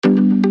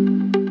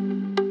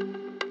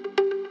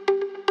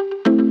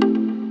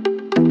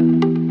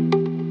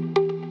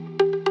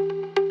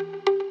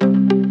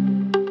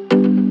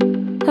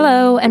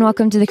and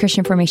welcome to the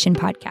Christian Formation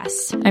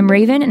Podcast. I'm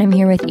Raven, and I'm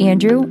here with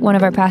Andrew, one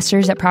of our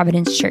pastors at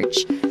Providence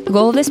Church. The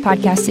goal of this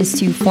podcast is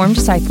to form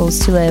disciples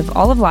to live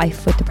all of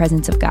life with the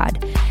presence of God.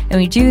 And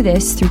we do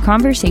this through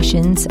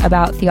conversations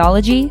about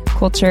theology,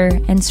 culture,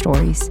 and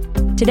stories.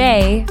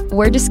 Today,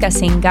 we're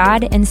discussing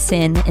God and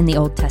sin in the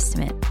Old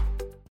Testament.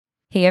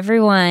 Hey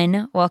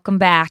everyone, welcome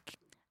back.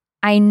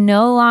 I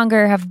no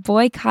longer have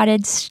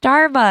boycotted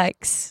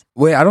Starbucks.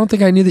 Wait, I don't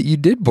think I knew that you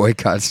did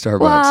boycott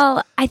Starbucks.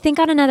 Well, I think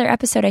on another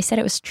episode I said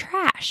it was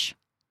trash.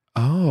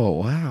 Oh,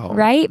 wow.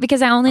 Right?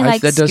 Because I only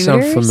like that scooters.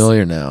 does sound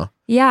familiar now.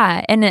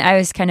 Yeah, and I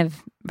was kind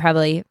of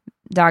probably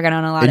dogging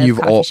on a lot of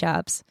coffee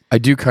shops. I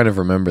do kind of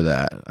remember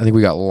that. I think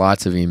we got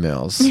lots of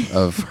emails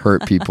of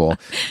hurt people.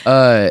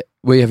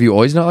 Wait, have you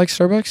always not liked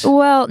Starbucks?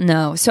 Well,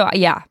 no. So,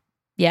 yeah.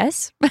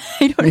 Yes.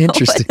 I don't know.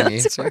 Interesting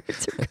answer.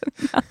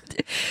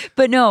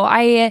 But no,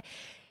 I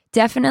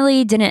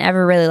definitely didn't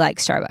ever really like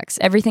Starbucks.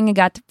 Everything I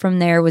got from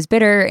there was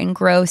bitter and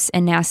gross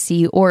and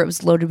nasty, or it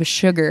was loaded with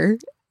sugar.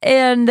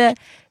 And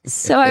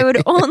so I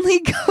would only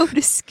go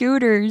to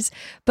Scooters.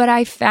 But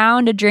I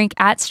found a drink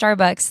at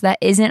Starbucks that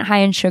isn't high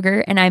in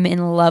sugar, and I'm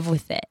in love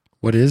with it.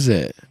 What is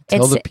it?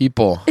 Tell the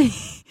people.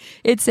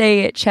 It's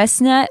a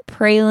chestnut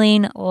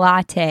praline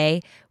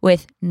latte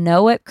with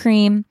no whipped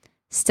cream,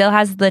 still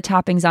has the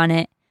toppings on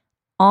it,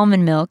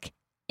 almond milk,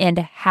 and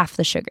half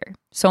the sugar.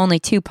 So only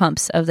 2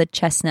 pumps of the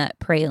chestnut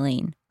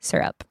praline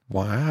syrup.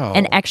 Wow.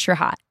 And extra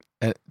hot.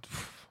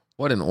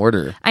 What an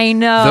order. I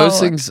know. Those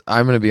things,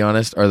 I'm going to be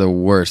honest, are the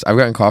worst. I've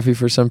gotten coffee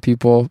for some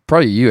people,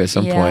 probably you at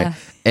some point.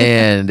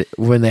 And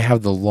when they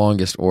have the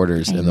longest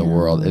orders in the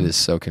world, it is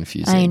so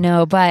confusing. I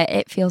know, but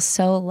it feels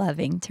so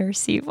loving to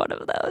receive one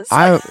of those.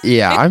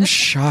 I'm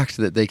shocked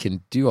that they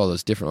can do all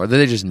those different orders.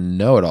 They just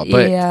know it all.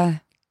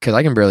 But because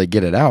I can barely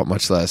get it out,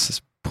 much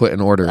less put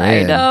an order in.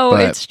 I know,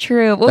 it's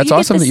true. Well, that's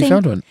awesome that you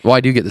found one. Well, I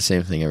do get the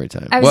same thing every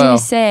time. I was going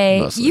to say,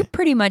 mostly. You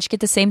pretty much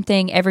get the same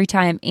thing every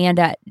time and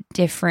at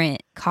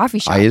different coffee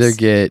shops. I either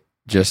get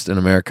just an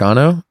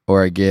Americano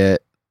or I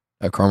get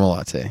a caramel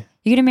latte.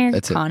 You get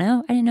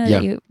Americano? I didn't know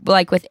that you,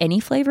 like with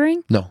any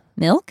flavoring? No.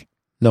 Milk?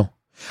 No.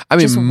 I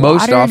mean, just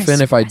most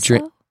often if I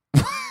drink...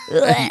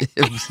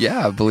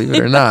 yeah, believe it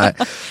or not.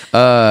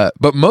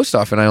 But most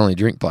often I only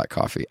drink black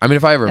coffee. I mean,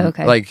 if I ever,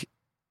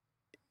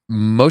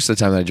 most of the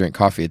time that I drink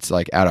coffee, it's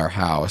like at our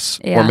house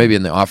or maybe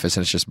in the office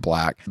and it's just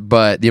black.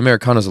 But the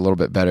Americano is a little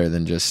bit better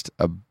than just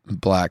a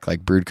black,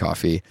 like brewed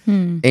coffee.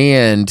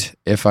 And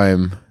if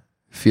I'm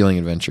feeling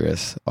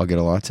adventurous, I'll get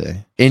a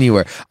latte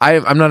anywhere.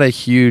 I'm not a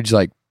huge,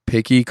 like,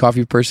 picky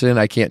coffee person.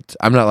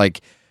 I'm not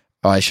like,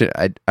 I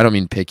don't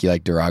mean picky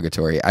like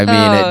derogatory. I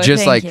mean, it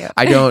just like,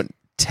 I don't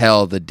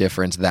tell the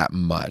difference that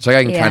much. Like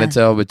I can kind of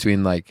tell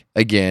between like,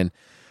 again,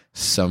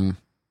 some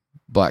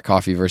black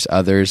coffee versus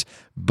others,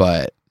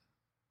 but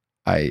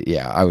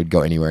I would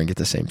go anywhere and get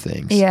the same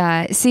things.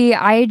 Yeah. See,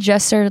 I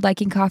just started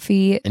liking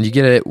coffee. And you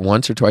get it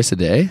once or twice a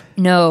day?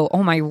 No.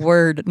 Oh my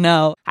word.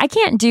 No. I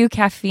can't do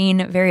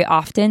caffeine very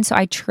often, so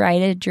I try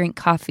to drink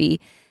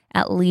coffee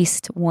at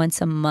least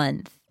once a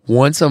month.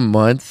 Once a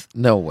month?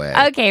 No way.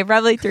 Okay,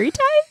 probably 3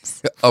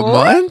 times. A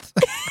month?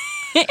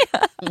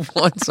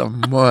 Once a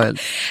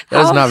month.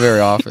 That's not very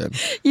often.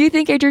 You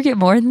think I drink it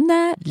more than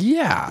that?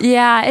 Yeah.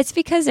 Yeah, it's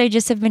because I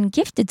just have been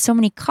gifted so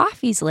many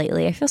coffees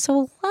lately. I feel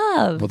so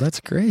loved. Well, that's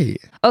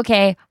great.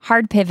 Okay,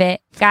 hard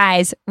pivot.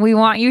 Guys, we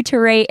want you to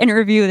rate and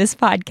review this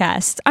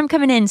podcast. I'm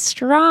coming in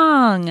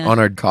strong. On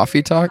our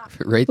coffee talk,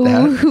 rate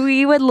that.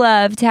 We would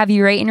love to have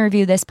you rate and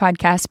review this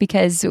podcast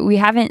because we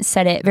haven't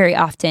said it very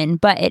often,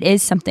 but it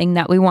is something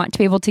that we want to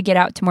be able to get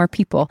out to more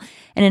people.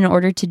 And in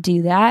order to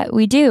do that,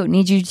 we do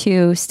need you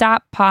to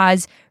stop,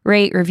 pause,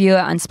 rate, review it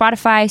on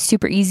Spotify.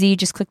 Super easy.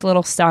 Just click the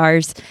little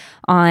stars.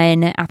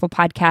 On Apple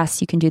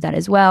Podcasts, you can do that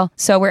as well.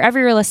 So wherever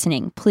you're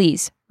listening,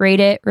 please rate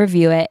it,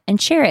 review it,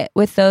 and share it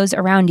with those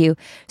around you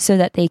so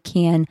that they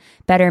can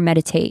better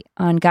meditate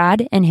on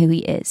God and who He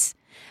is.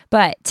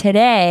 But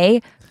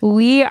today,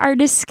 we are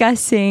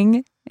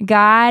discussing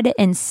God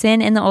and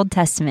sin in the Old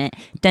Testament.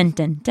 Dun,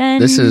 dun, dun.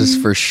 This is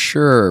for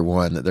sure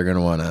one that they're going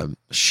to want to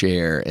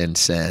share and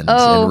send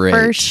and rate.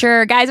 For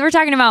sure. Guys, we're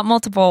talking about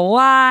multiple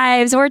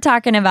wives. We're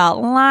talking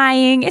about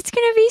lying. It's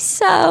going to be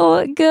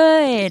so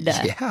good.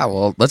 Yeah,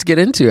 well, let's get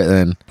into it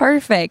then.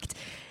 Perfect.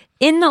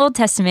 In the Old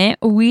Testament,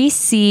 we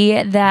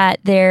see that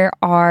there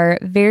are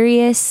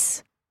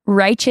various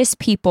righteous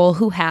people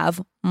who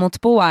have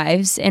multiple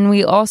wives, and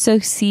we also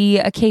see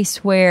a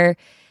case where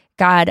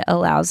God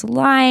allows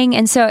lying.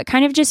 And so it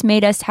kind of just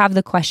made us have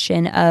the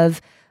question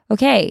of,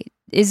 okay,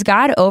 is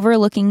God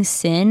overlooking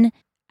sin,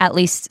 at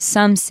least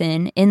some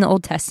sin, in the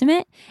Old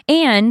Testament?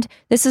 And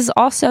this is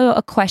also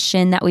a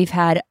question that we've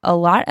had a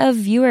lot of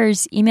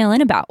viewers email in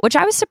about, which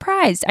I was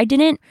surprised. I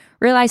didn't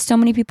realize so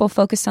many people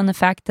focused on the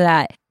fact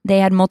that they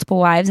had multiple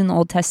wives in the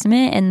Old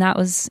Testament, and that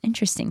was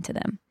interesting to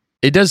them.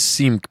 It does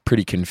seem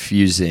pretty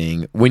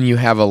confusing when you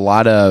have a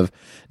lot of,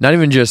 not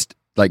even just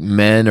like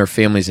men or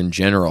families in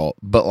general,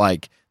 but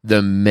like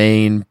the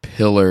main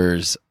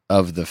pillars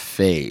of the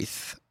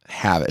faith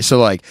have it. So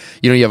like,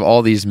 you know, you have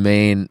all these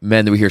main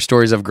men that we hear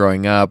stories of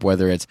growing up,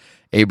 whether it's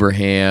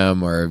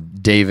Abraham or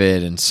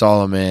David and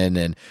Solomon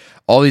and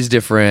all these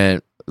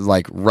different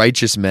like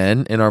righteous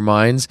men in our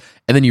minds,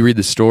 and then you read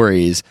the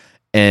stories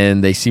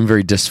and they seem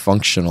very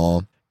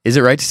dysfunctional. Is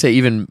it right to say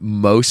even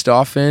most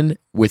often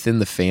within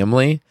the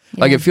family?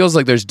 Yeah. Like it feels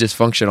like there's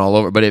dysfunction all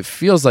over, but it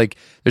feels like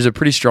there's a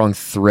pretty strong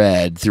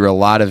thread through a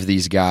lot of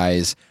these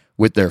guys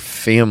with their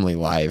family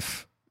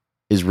life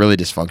is really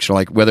dysfunctional.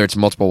 Like whether it's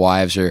multiple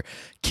wives or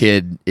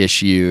kid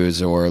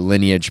issues or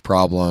lineage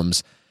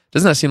problems.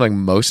 Doesn't that seem like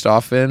most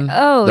often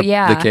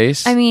the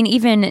case? I mean,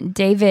 even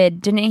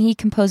David, didn't he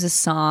compose a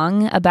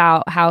song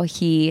about how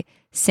he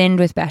sinned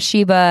with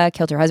Bathsheba,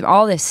 killed her husband,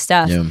 all this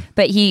stuff. Yeah.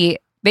 But he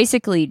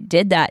basically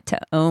did that to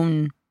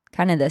own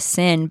kind of the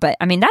sin. But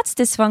I mean, that's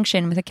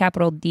dysfunction with a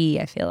capital D,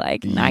 I feel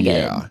like. Not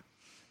good.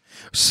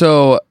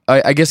 So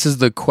I guess is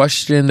the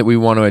question that we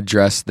want to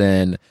address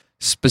then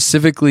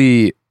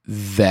specifically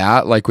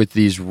that, like with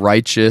these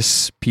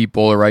righteous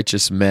people or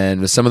righteous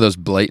men, with some of those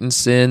blatant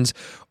sins,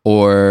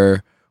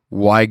 or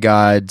why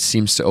God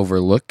seems to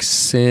overlook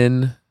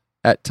sin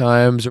at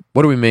times?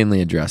 What are we mainly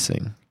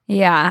addressing?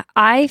 Yeah,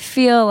 I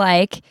feel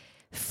like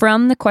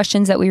from the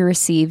questions that we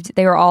received,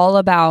 they were all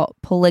about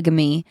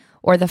polygamy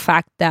or the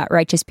fact that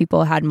righteous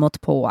people had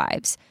multiple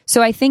wives.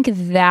 So I think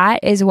that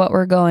is what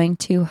we're going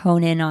to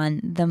hone in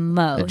on the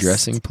most.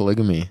 Addressing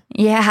polygamy.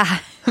 Yeah.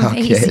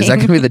 Okay, is that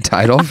going to be the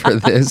title for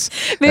this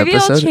Maybe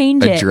episode? I'll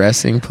change it.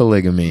 Addressing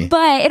polygamy.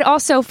 But it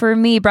also, for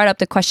me, brought up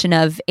the question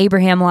of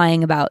Abraham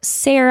lying about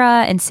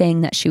Sarah and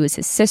saying that she was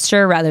his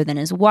sister rather than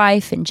his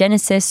wife in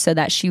Genesis so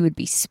that she would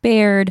be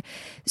spared.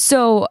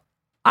 So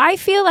I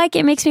feel like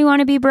it makes me want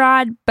to be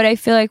broad, but I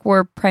feel like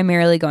we're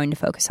primarily going to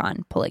focus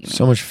on polygamy.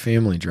 So much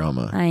family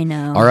drama. I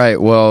know. All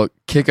right, well,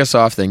 kick us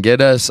off then.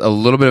 Get us a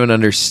little bit of an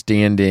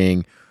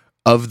understanding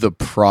of the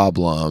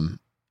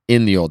problem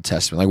in the Old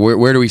Testament. Like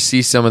where do we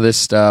see some of this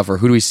stuff, or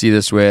who do we see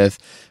this with?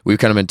 We've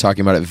kind of been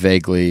talking about it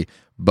vaguely,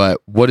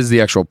 but what is the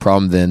actual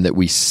problem then that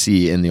we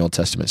see in the Old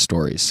Testament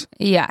stories?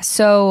 Yeah,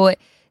 so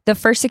the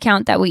first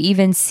account that we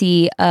even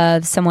see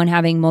of someone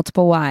having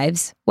multiple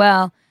wives,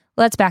 well,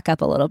 let's back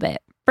up a little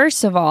bit.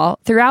 First of all,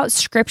 throughout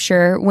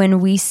Scripture,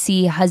 when we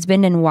see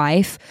husband and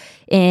wife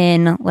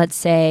in, let's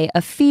say,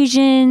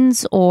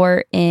 Ephesians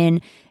or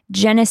in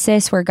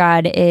Genesis, where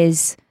God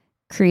is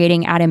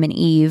creating Adam and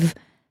Eve,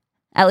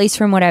 at least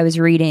from what I was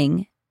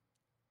reading,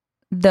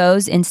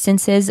 those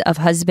instances of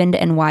husband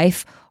and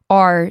wife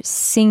are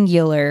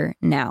singular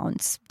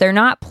nouns. They're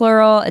not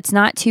plural. It's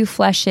not two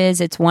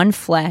fleshes. It's one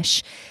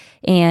flesh.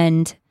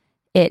 And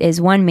it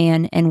is one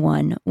man and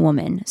one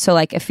woman. So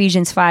like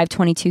Ephesians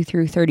 5:22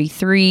 through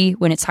 33,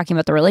 when it's talking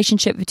about the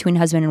relationship between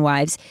husband and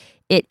wives,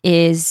 it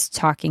is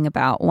talking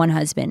about one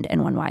husband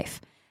and one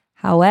wife.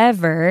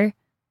 However,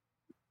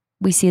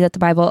 we see that the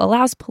Bible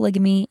allows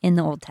polygamy in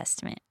the Old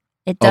Testament.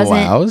 It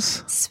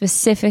doesn't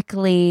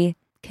specifically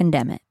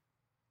condemn it.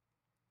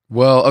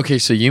 Well, okay,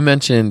 so you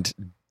mentioned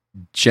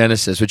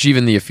Genesis, which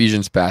even the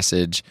Ephesians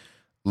passage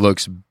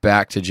looks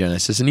back to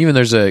Genesis. And even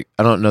there's I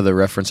don't know the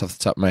reference off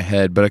the top of my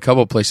head, but a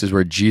couple of places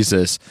where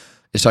Jesus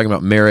is talking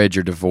about marriage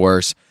or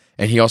divorce,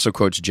 and he also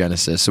quotes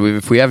Genesis. So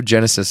if we have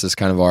Genesis as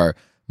kind of our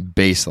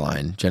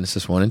baseline,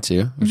 Genesis 1 and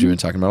 2, which we've been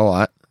talking about a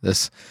lot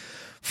this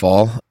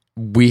fall,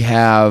 we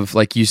have,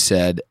 like you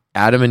said,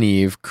 Adam and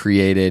Eve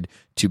created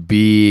to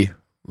be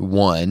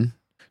one.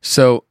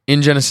 So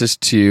in Genesis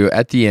 2,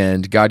 at the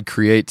end, God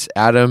creates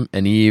Adam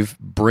and Eve,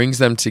 brings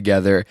them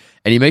together,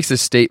 and he makes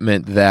this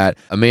statement that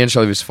a man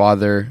shall leave his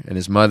father and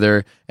his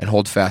mother and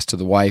hold fast to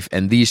the wife,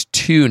 and these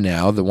two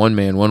now, the one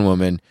man, one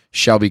woman,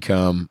 shall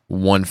become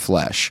one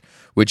flesh,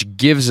 which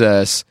gives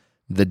us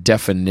the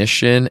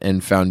definition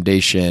and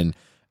foundation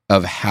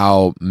of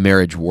how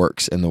marriage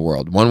works in the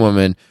world. One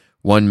woman,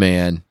 one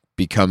man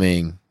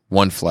becoming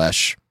one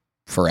flesh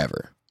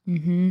forever.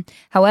 Mm-hmm.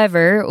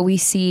 However, we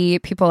see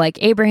people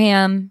like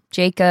Abraham,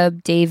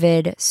 Jacob,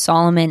 David,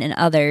 Solomon, and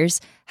others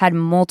had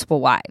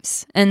multiple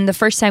wives. And the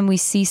first time we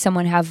see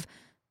someone have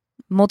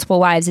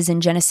multiple wives is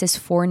in Genesis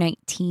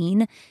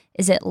 4:19.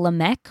 Is it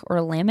Lamech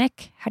or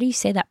Lamech? How do you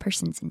say that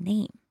person's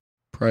name?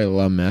 Probably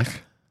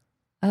Lamech.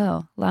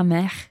 Oh,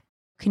 Lamech.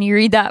 Can you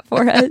read that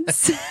for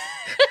us?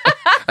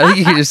 I think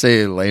you can just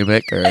say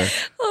Lamech or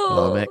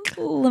Lamech.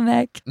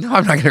 Lamech. No,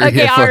 I'm not going to read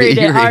it for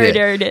you. I'll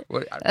read it.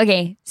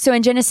 Okay, so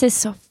in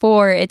Genesis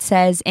 4, it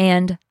says,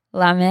 and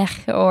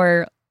Lamech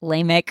or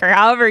Lamech, or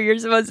however you're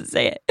supposed to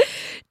say it,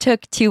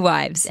 took two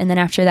wives. And then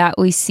after that,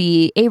 we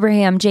see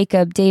Abraham,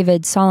 Jacob,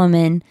 David,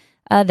 Solomon,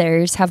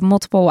 others have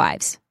multiple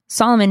wives.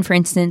 Solomon, for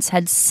instance,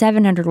 had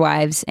 700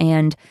 wives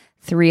and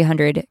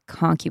 300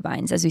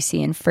 concubines, as we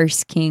see in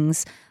 1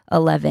 Kings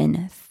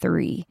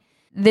 11:3.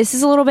 This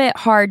is a little bit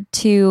hard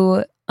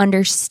to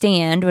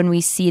understand when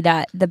we see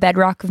that the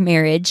bedrock of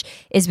marriage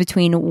is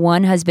between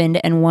one husband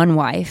and one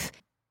wife,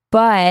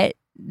 but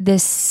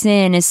this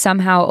sin is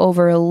somehow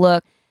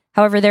overlooked.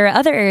 However, there are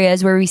other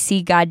areas where we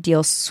see God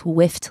deal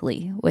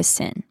swiftly with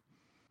sin.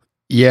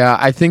 Yeah,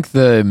 I think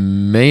the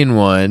main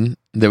one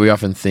that we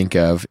often think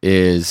of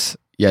is,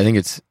 I think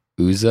it's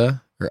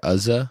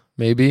Uzzah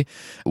maybe,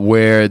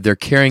 where they're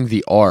carrying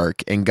the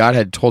ark, and God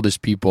had told his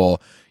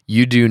people,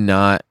 you do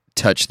not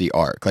touch the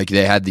ark. Like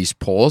they had these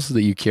poles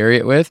that you carry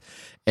it with.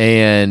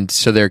 And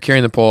so they're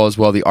carrying the poles.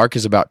 Well, the ark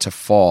is about to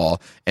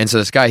fall. And so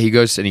this guy, he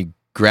goes and he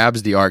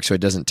grabs the ark so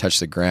it doesn't touch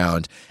the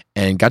ground.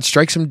 And God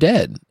strikes him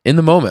dead in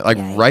the moment. Like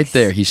right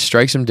there, he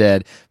strikes him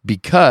dead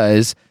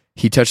because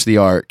he touched the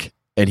ark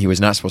and he was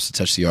not supposed to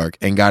touch the ark.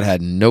 And God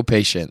had no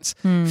patience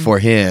for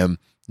him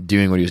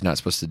doing what he was not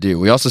supposed to do.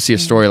 We also see a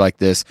story like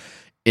this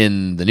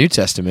in the New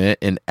Testament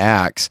in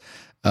Acts.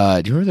 Do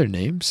you remember their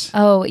names?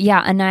 Oh,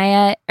 yeah.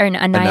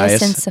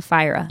 Ananias and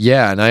Sapphira.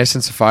 Yeah, Ananias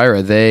and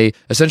Sapphira. They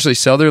essentially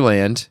sell their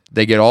land,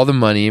 they get all the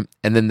money,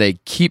 and then they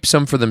keep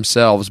some for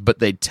themselves, but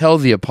they tell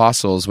the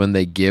apostles when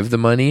they give the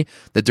money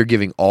that they're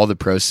giving all the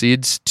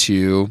proceeds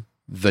to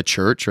the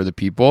church or the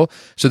people.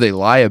 So they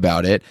lie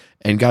about it,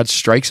 and God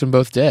strikes them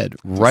both dead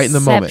right in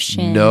the moment.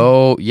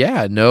 No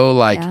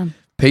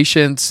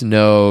patience,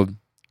 no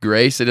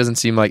grace. It doesn't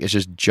seem like, it's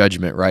just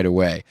judgment right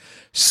away.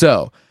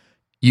 So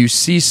you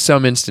see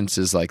some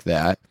instances like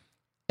that,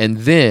 and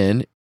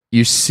then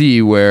you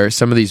see where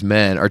some of these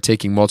men are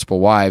taking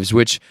multiple wives,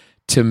 which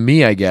to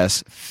me, I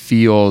guess,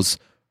 feels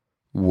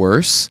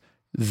worse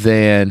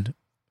than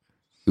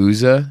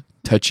Uzzah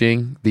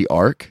touching the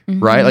ark,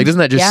 right? Like, doesn't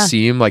that just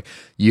seem like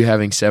you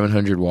having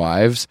 700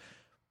 wives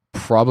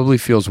probably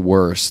feels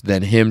worse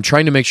than him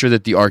trying to make sure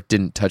that the ark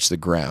didn't touch the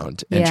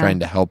ground and trying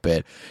to help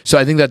it? So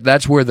I think that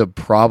that's where the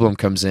problem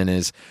comes in,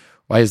 is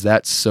why is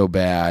that so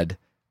bad?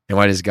 And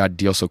why does God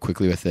deal so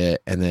quickly with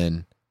it? And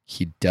then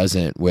he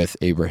doesn't with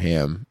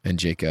Abraham and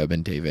Jacob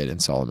and David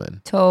and Solomon.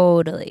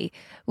 Totally.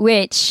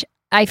 Which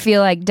I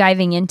feel like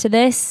diving into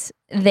this,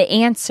 the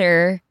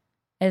answer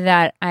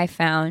that I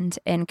found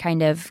and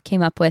kind of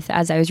came up with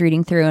as I was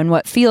reading through and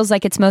what feels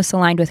like it's most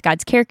aligned with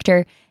God's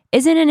character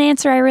isn't an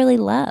answer I really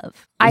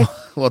love.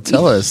 Well,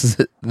 tell us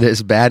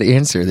this bad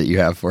answer that you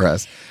have for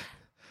us.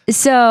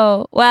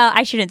 So, well,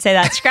 I shouldn't say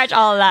that. Scratch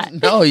all of that.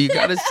 No, you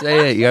got to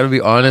say it. You got to be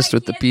honest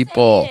with the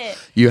people.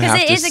 You have to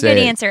say it. Because it is a good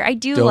answer. I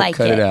do like it.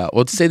 Don't cut it out.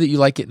 Well, say that you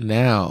like it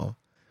now.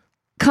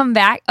 Come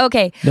back.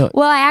 Okay. No.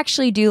 Well, I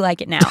actually do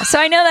like it now. So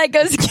I know that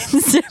goes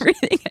against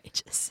everything I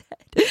just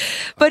said.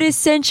 But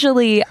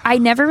essentially, I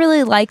never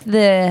really liked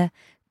the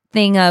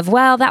thing of,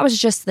 well, that was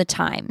just the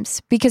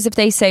times. Because if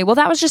they say, well,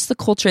 that was just the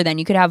culture, then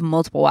you could have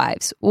multiple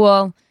wives.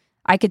 Well,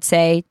 I could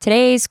say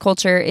today's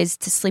culture is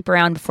to sleep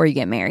around before you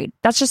get married.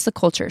 That's just the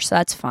culture, so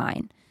that's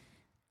fine.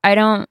 I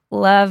don't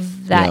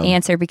love that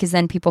answer because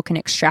then people can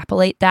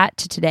extrapolate that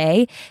to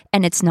today,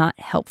 and it's not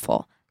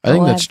helpful. I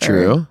think that's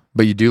true,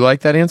 but you do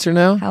like that answer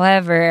now?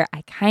 However,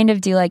 I kind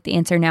of do like the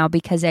answer now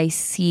because I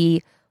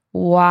see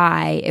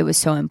why it was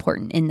so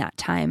important in that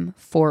time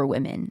for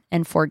women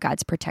and for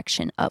God's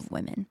protection of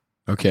women.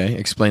 Okay,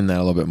 explain that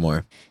a little bit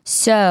more.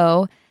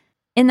 So,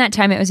 in that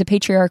time, it was a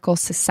patriarchal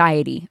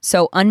society.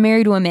 So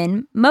unmarried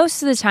women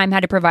most of the time had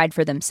to provide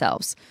for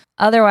themselves.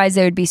 Otherwise,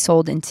 they would be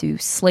sold into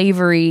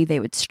slavery. They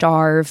would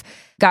starve.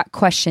 Got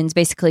Questions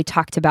basically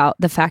talked about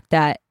the fact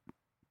that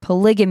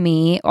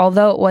polygamy,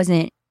 although it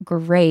wasn't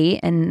great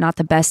and not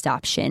the best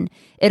option,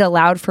 it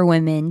allowed for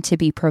women to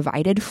be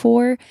provided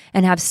for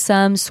and have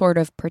some sort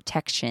of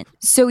protection.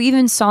 So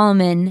even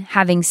Solomon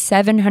having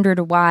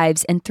 700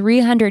 wives and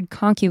 300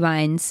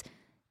 concubines,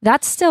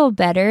 that's still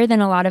better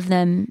than a lot of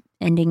them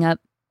ending up,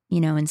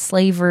 in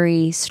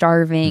slavery,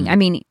 starving. I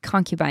mean,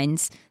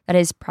 concubines, that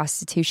is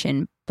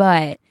prostitution,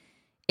 but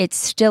it's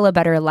still a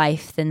better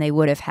life than they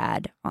would have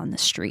had on the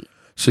street.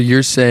 So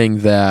you're saying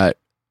that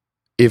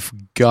if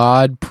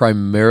God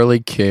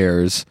primarily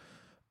cares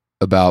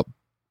about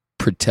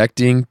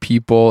protecting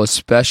people,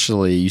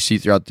 especially, you see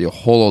throughout the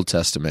whole Old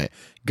Testament,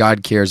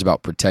 God cares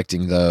about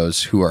protecting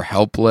those who are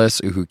helpless,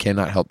 who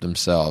cannot help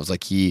themselves.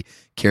 Like he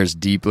cares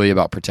deeply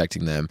about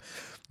protecting them.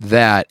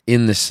 That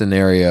in this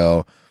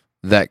scenario,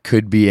 that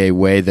could be a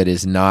way that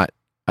is not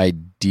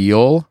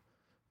ideal,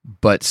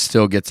 but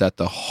still gets at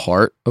the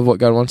heart of what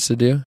God wants to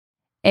do.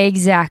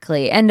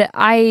 Exactly. And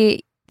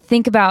I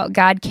think about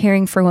God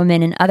caring for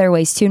women in other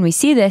ways too. And we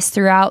see this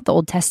throughout the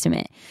Old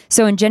Testament.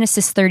 So in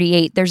Genesis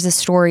 38, there's a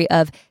story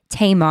of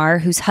Tamar,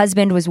 whose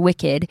husband was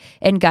wicked,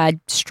 and God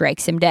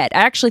strikes him dead. I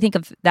actually think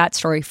of that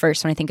story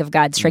first when I think of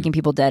God striking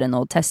people dead in the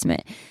Old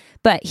Testament.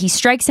 But he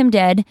strikes him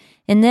dead,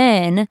 and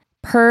then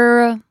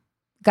per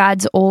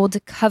God's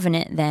old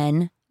covenant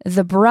then,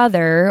 the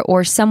brother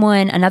or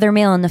someone, another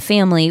male in the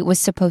family, was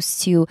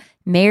supposed to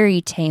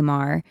marry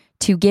Tamar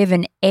to give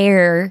an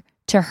heir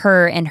to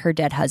her and her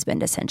dead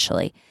husband,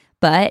 essentially.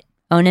 But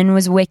Onan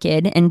was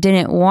wicked and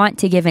didn't want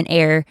to give an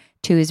heir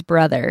to his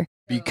brother.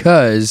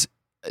 Because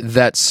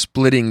that's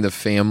splitting the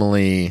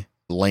family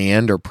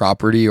land or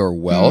property or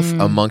wealth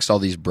amongst all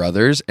these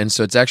brothers. And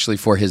so it's actually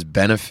for his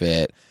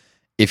benefit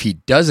if he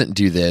doesn't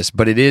do this,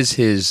 but it is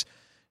his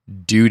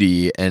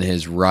duty and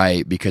his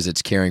right because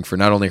it's caring for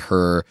not only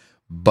her,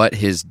 but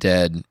his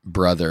dead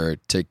brother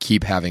to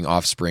keep having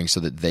offspring so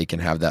that they can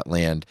have that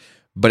land.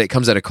 But it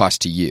comes at a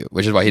cost to you,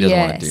 which is why he doesn't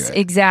want to do it.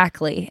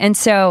 Exactly. And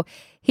so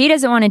he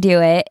doesn't want to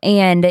do it,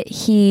 and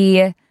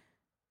he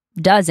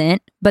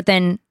doesn't, but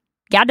then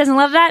God doesn't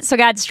love that, so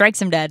God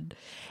strikes him dead.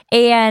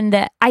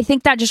 And I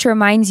think that just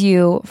reminds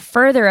you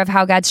further of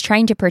how God's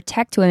trying to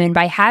protect women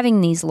by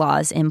having these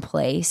laws in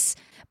place,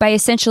 by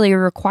essentially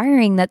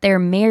requiring that they're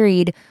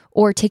married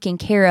or taken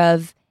care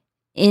of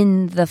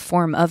in the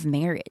form of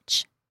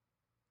marriage.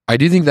 I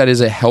do think that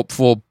is a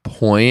helpful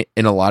point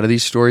in a lot of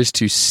these stories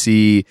to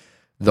see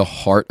the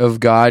heart of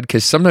God,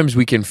 because sometimes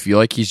we can feel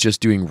like he's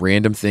just doing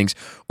random things,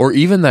 or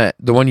even that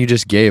the one you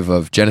just gave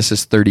of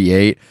Genesis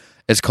 38,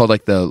 it's called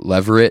like the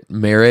Levirate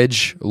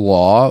marriage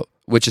law,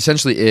 which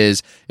essentially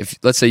is, if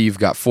let's say you've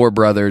got 4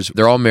 brothers,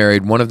 they're all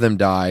married, one of them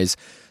dies,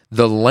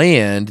 the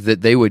land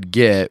that they would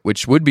get,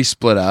 which would be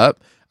split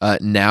up,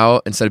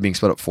 now instead of being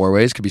split up 4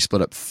 ways, could be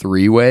split up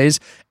 3 ways.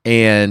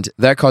 And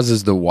that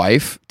causes the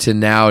wife to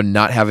now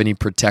not have any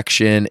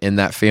protection in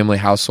that family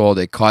household.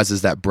 It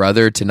causes that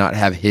brother to not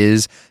have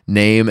his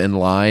name and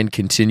line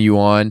continue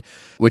on,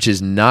 which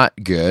is not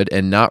good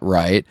and not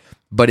right,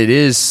 but it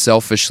is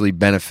selfishly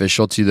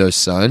beneficial to those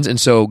sons.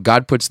 And so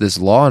God puts this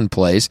law in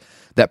place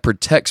that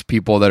protects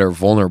people that are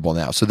vulnerable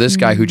now. So this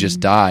guy who just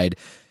died,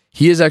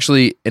 he is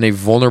actually in a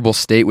vulnerable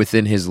state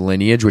within his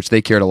lineage, which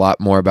they cared a lot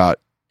more about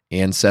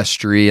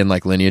ancestry and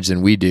like lineage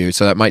than we do.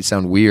 So that might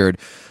sound weird,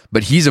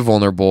 but he's a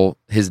vulnerable,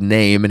 his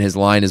name and his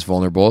line is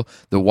vulnerable.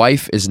 The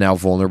wife is now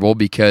vulnerable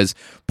because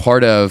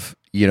part of,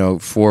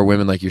 for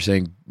women, like you're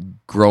saying,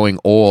 growing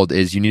old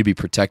is you need to be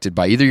protected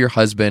by either your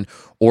husband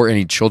or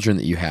any children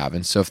that you have.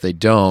 And so if they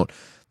don't,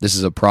 this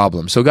is a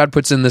problem. So God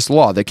puts in this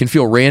law that can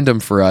feel random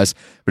for us,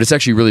 but it's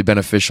actually really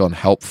beneficial and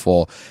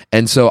helpful.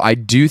 And so I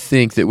do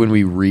think that when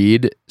we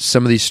read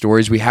some of these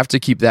stories, we have to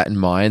keep that in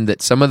mind,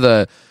 that some of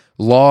the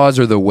laws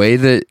or the way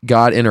that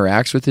God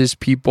interacts with his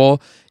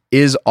people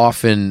is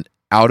often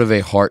out of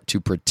a heart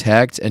to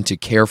protect and to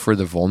care for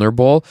the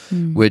vulnerable,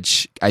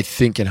 which I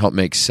think can help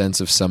make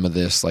sense of some of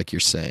this, like you're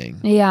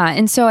saying. Yeah,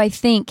 and so I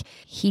think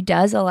he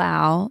does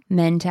allow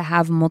men to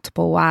have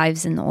multiple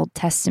wives in the Old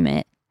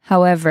Testament.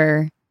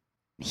 However,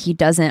 he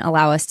doesn't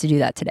allow us to do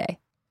that today.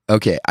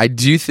 Okay, I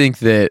do think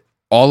that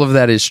all of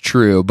that is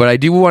true, but I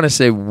do want to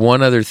say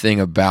one other thing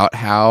about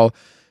how,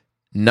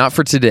 not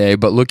for today,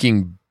 but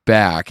looking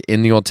back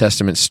in the Old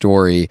Testament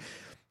story,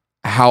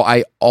 how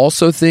I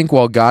also think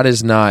while God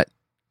is not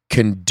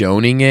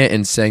condoning it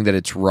and saying that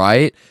it's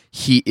right,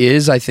 he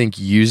is, I think,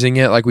 using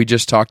it, like we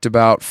just talked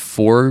about,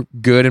 for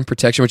good and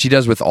protection, which he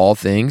does with all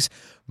things.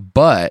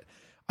 But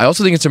I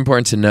also think it's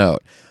important to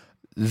note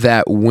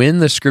that when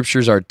the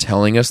scriptures are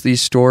telling us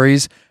these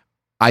stories,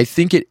 I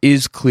think it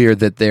is clear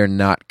that they're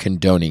not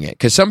condoning it.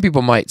 Because some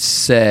people might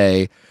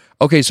say,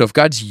 okay, so if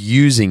God's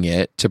using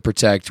it to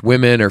protect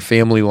women or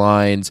family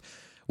lines,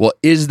 well,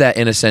 is that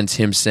in a sense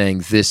him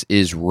saying this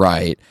is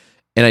right?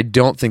 And I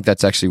don't think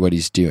that's actually what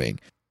he's doing.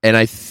 And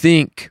I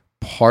think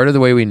part of the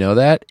way we know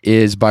that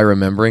is by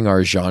remembering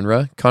our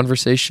genre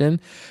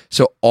conversation.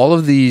 So all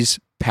of these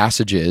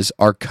passages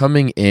are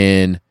coming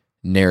in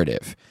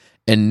narrative.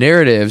 And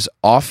narratives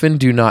often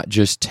do not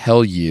just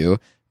tell you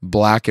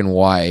black and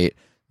white,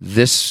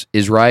 this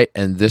is right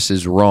and this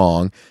is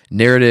wrong.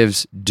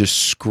 Narratives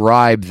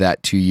describe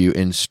that to you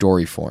in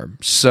story form.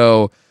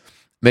 So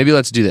maybe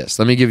let's do this.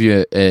 Let me give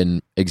you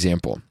an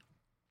example.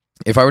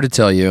 If I were to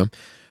tell you,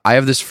 I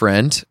have this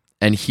friend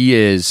and he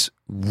is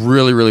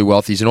really, really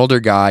wealthy. He's an older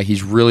guy.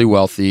 He's really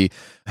wealthy,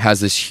 has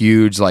this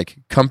huge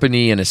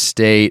company and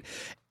estate.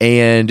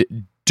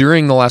 And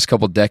during the last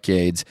couple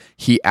decades,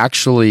 he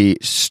actually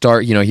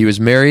he was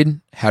married,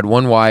 had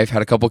one wife,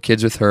 had a couple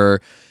kids with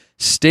her,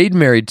 stayed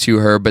married to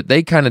her, but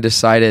they kind of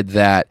decided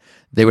that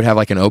they would have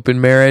an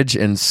open marriage.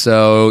 And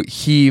so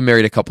he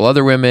married a couple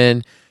other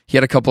women. He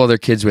had a couple other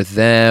kids with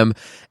them.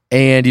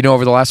 And,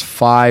 over the last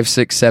 5,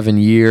 6, 7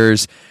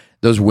 years,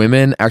 those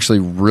women actually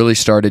really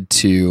started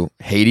to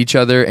hate each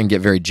other and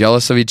get very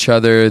jealous of each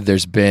other.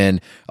 There's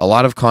been a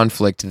lot of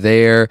conflict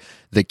there.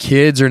 The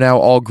kids are now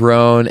all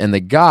grown, and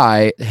the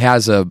guy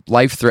has a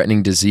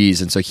life-threatening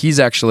disease, and so he's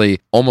actually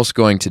almost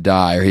going to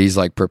die, or he's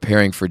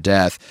preparing for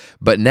death.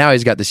 But now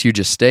he's got this huge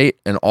estate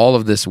and all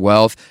of this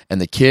wealth, and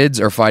the kids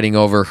are fighting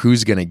over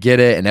who's going to get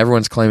it, and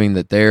everyone's claiming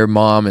that their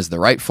mom is the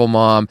rightful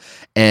mom,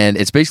 and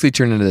it's basically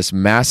turned into this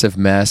massive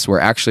mess where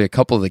actually a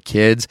couple of the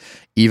kids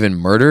even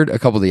murdered a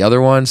couple of the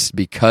other ones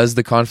because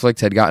the conflict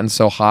had gotten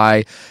so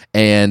high,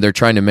 and they're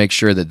trying to make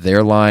sure that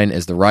their line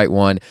is the right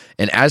one.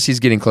 And as he's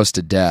getting close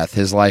to death,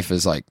 his life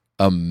is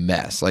a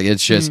mess.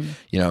 It's just,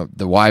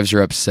 the wives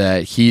are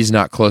upset. He's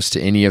not close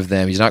to any of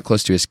them. He's not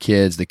close to his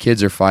kids. The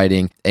kids are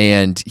fighting,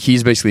 and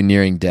he's basically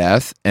nearing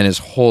death, and his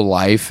whole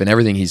life and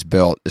everything he's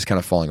built is kind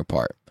of falling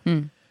apart.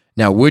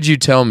 Now, would you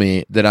tell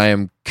me that I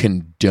am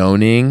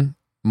condoning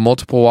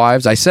multiple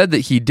wives? I said that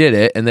he did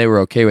it and they were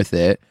okay with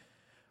it,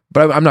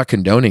 but I'm not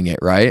condoning it,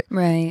 right?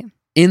 Right.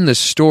 In the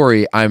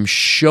story, I'm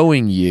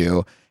showing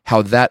you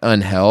how that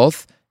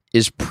unhealth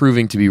is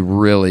proving to be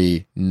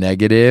really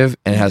negative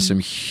and has some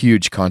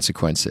huge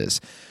consequences.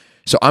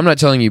 So I'm not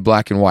telling you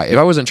black and white. If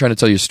I wasn't trying to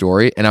tell you a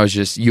story and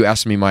you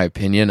asked me my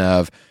opinion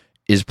of,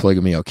 is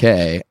polygamy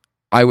okay?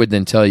 I would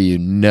then tell you,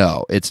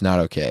 no, it's not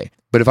okay.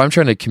 But if I'm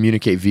trying to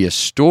communicate via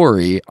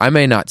story, I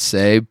may not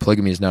say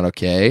polygamy is not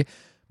okay,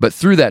 but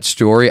through that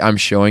story, I'm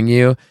showing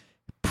you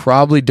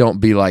probably don't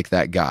be like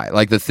that guy.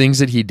 Like the things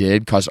that he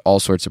did caused all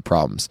sorts of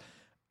problems.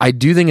 I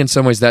do think in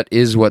some ways that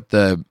is what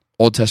the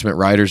Old Testament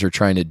writers are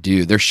trying to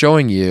do. They're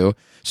showing you,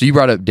 so you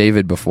brought up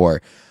David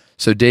before.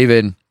 So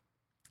David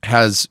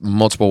has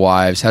multiple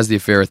wives, has the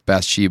affair with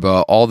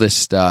Bathsheba, all this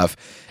stuff.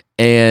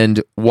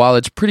 And while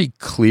it's pretty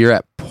clear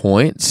at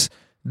points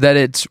that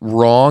it's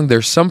wrong,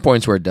 there's some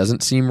points where it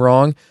doesn't seem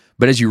wrong.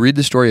 But as you read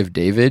the story of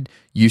David,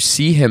 you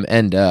see him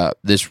end up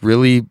this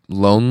really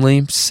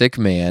lonely, sick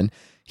man.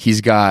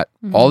 He's got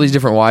all these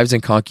different wives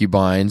and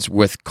concubines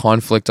with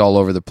conflict all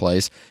over the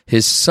place.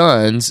 His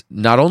sons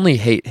not only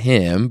hate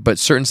him, but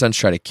certain sons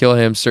try to kill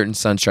him. Certain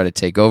sons try to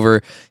take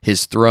over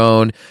his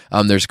throne.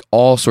 There's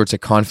all sorts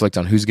of conflict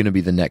on who's going to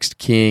be the next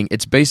king.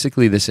 It's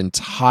basically this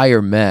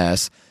entire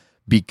mess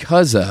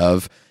because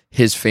of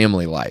his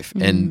family life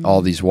and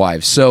all these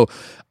wives. So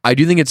I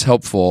do think it's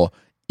helpful,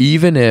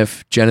 even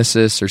if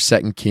Genesis or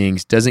 2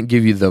 Kings doesn't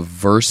give you the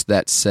verse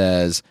that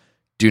says,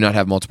 do not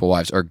have multiple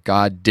wives, or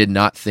God did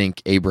not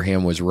think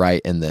Abraham was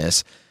right in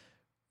this.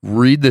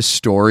 Read the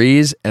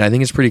stories, and I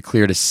think it's pretty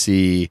clear to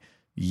see,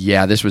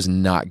 yeah, this was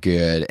not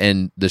good.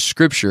 And the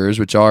scriptures,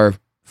 which are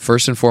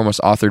first and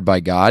foremost authored by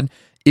God,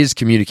 is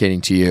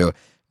communicating to you,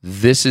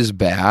 this is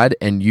bad,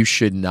 and you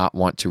should not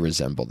want to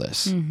resemble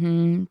this.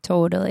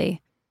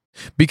 Totally.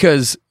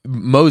 Because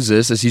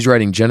Moses, as he's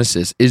writing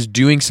Genesis, is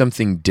doing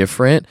something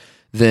different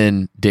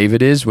than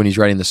David is when he's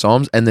writing the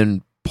Psalms, and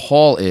then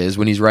Paul is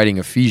when he's writing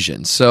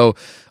Ephesians. So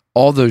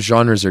all those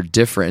genres are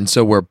different. And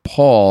so where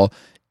Paul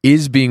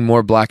is being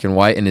more black and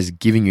white and is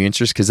giving you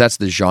interest because that's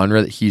the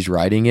genre that he's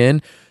writing in,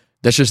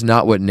 that's just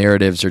not what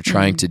narratives are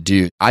trying to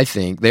do. I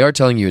think they are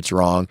telling you it's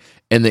wrong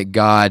and that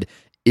God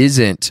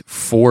isn't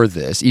for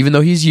this. Even though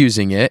he's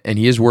using it and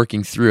he is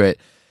working through it,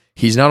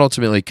 he's not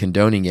ultimately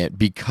condoning it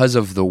because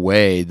of the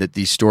way that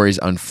these stories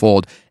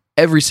unfold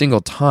every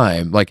single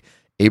time. Like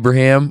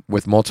Abraham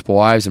with multiple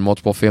wives and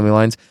multiple family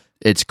lines,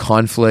 it's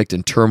conflict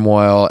and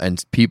turmoil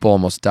and people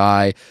almost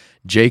die.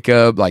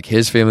 Jacob, like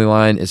his family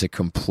line is a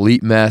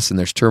complete mess and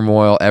there's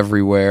turmoil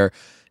everywhere.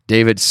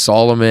 David,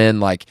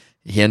 Solomon, like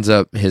he ends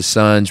up, his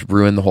sons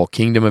ruin the whole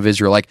kingdom of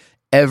Israel. Like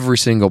every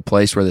single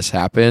place where this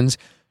happens,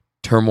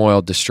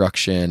 turmoil,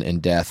 destruction, and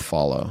death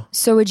follow.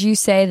 So would you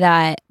say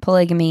that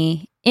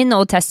polygamy in the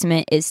Old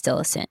Testament is still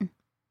a sin?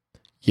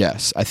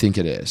 Yes, I think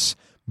it is.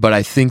 But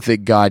I think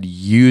that God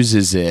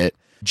uses it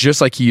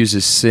just like he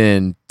uses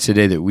sin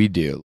today that we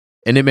do.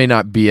 And it may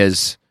not be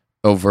as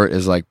overt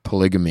as like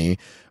polygamy,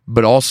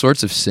 but all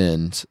sorts of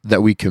sins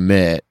that we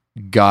commit,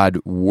 God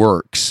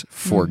works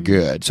for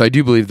good. So I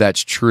do believe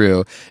that's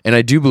true. And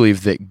I do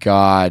believe that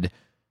God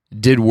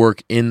did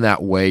work in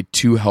that way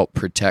to help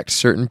protect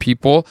certain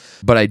people.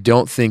 But I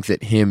don't think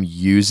that him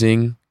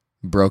using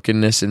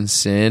brokenness and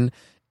sin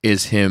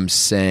is him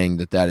saying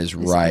that that is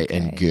right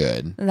and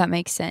good. That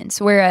makes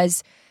sense.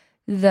 Whereas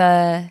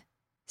the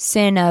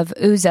sin of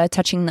Uzzah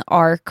touching the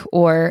ark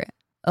or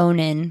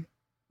Onan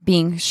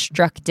being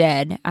struck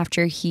dead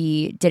after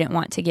he didn't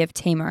want to give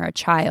Tamar a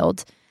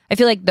child, I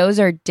feel like those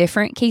are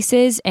different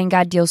cases, and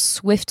God deals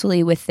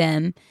swiftly with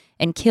them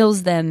and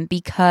kills them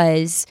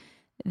because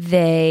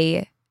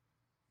they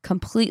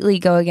completely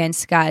go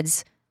against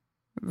God's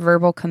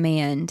verbal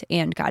command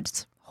and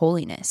God's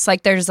holiness.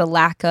 Like there's a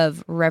lack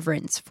of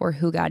reverence for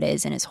who God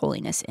is and his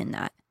holiness in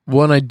that.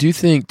 Well, and I do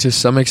think to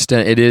some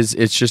extent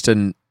it's just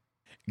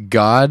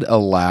God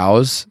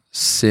allows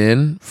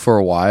sin for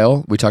a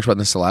while. We talked about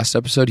this the last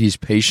episode. He's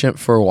patient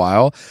for a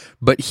while,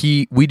 but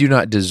we do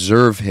not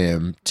deserve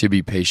him to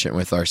be patient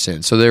with our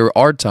sin. So there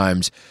are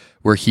times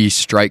where he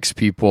strikes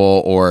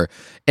people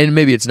and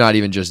maybe it's not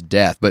even just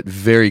death, but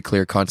very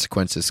clear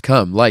consequences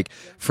come. Like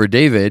for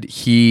David,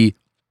 he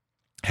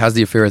has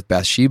the affair with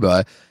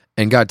Bathsheba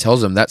and God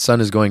tells him that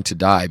son is going to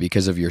die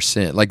because of your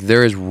sin. Like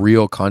there is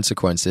real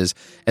consequences.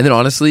 And then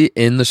honestly,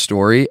 in the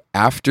story,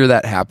 after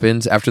that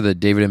happens, after the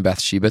David and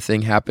Bathsheba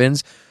thing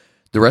happens,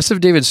 the rest of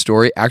David's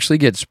story actually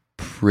gets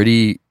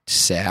pretty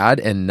sad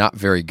and not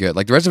very good.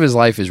 Like the rest of his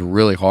life is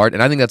really hard.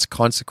 And I think that's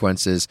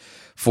consequences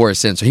for his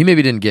sin. So he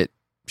maybe didn't get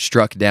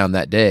struck down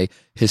that day.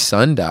 His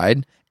son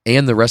died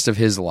and the rest of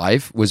his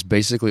life was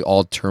basically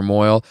all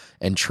turmoil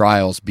and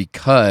trials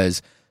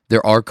because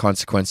there are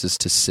consequences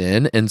to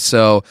sin. And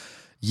so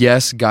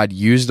yes, God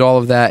used all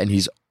of that and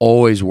he's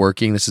always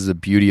working. This is the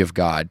beauty of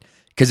God.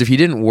 Because if he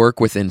didn't work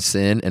within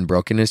sin and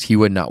brokenness, he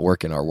would not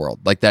work in our world.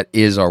 Like that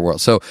is our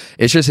world. So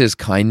it's just his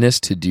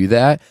kindness to do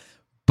that.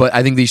 But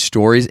I think these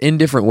stories in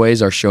different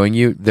ways are showing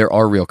you there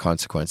are real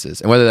consequences.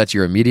 And whether that's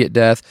your immediate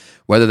death,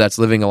 whether that's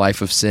living a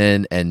life of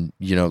sin and,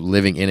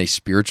 living in a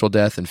spiritual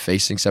death and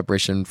facing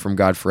separation from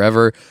God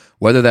forever,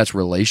 whether that's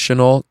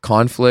relational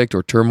conflict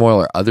or turmoil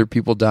or other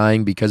people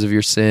dying because of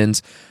your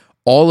sins,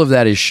 all of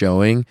that is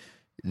showing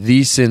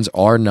these sins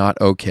are not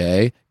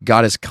okay.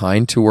 God is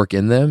kind to work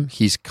in them.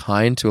 He's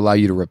kind to allow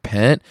you to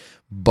repent,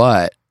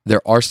 but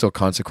there are still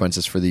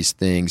consequences for these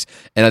things.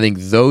 And I think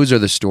those are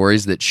the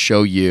stories that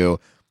show you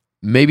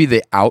maybe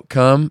the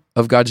outcome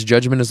of God's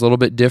judgment is a little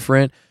bit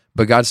different,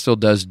 but God still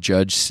does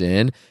judge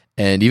sin.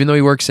 And even though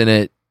he works in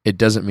it, it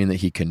doesn't mean that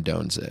he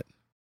condones it.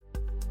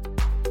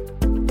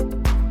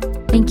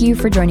 Thank you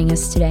for joining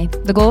us today.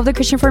 The goal of the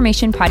Christian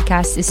Formation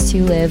podcast is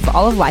to live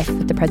all of life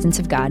with the presence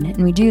of God,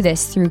 and we do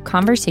this through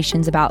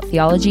conversations about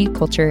theology,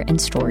 culture,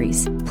 and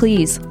stories.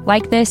 Please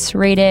like this,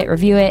 rate it,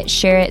 review it,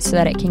 share it so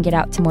that it can get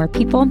out to more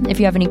people. If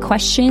you have any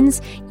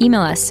questions, email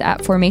us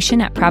at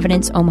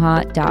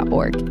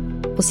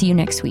formation@providenceomaha.org. We'll see you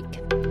next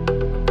week.